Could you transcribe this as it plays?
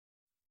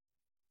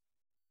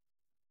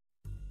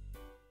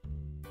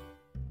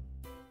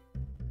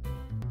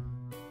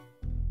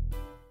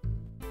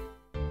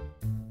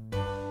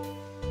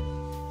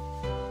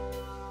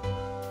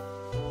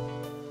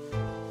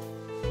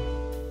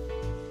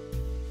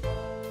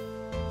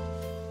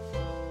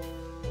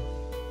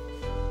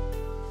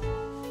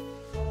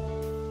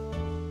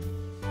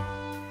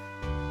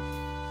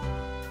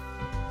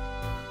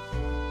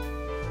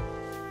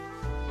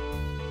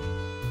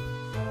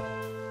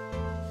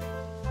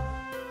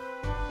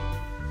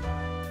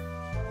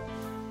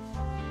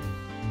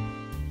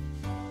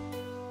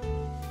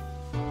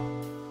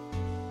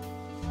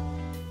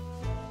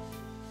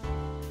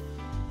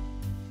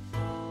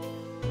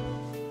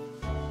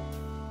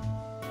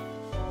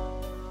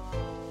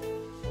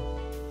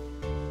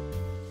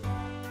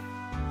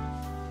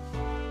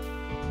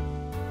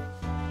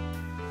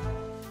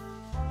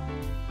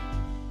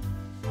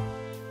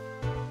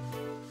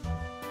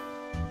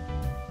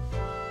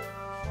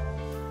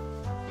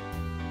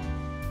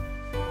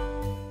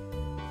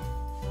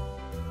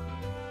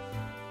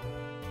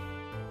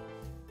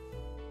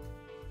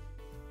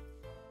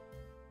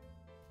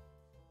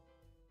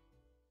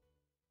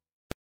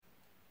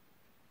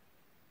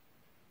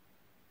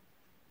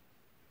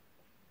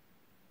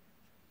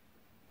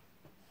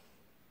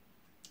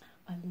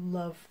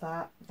love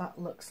that. That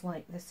looks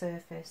like the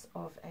surface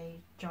of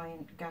a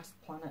giant gas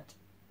planet.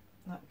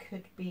 That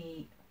could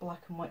be a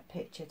black and white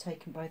picture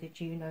taken by the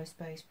JUNO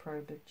space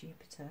probe of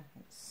Jupiter.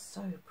 It's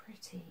so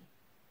pretty.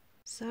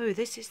 So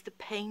this is the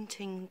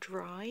painting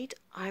dried.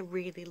 I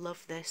really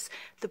love this.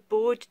 The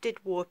board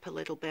did warp a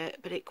little bit,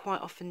 but it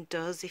quite often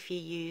does if you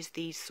use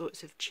these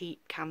sorts of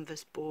cheap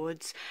canvas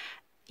boards.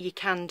 You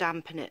can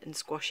dampen it and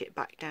squash it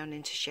back down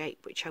into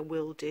shape, which I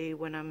will do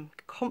when I'm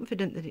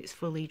confident that it's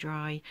fully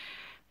dry.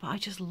 But I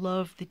just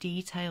love the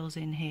details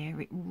in here.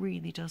 It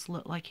really does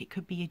look like it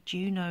could be a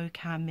JUNO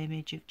cam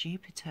image of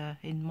Jupiter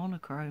in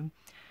monochrome,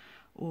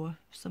 or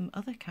some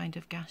other kind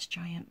of gas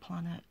giant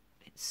planet.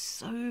 It's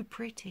so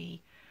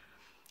pretty.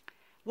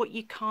 What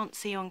you can't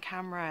see on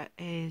camera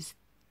is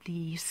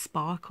the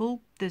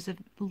sparkle. There's a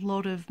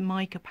lot of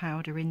mica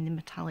powder in the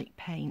metallic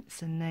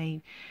paints, and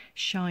they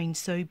shine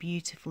so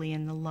beautifully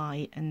in the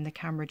light, and the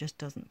camera just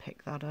doesn't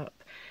pick that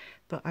up.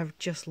 But I've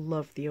just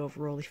loved the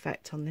overall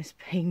effect on this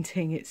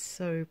painting. It's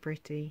so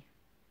pretty.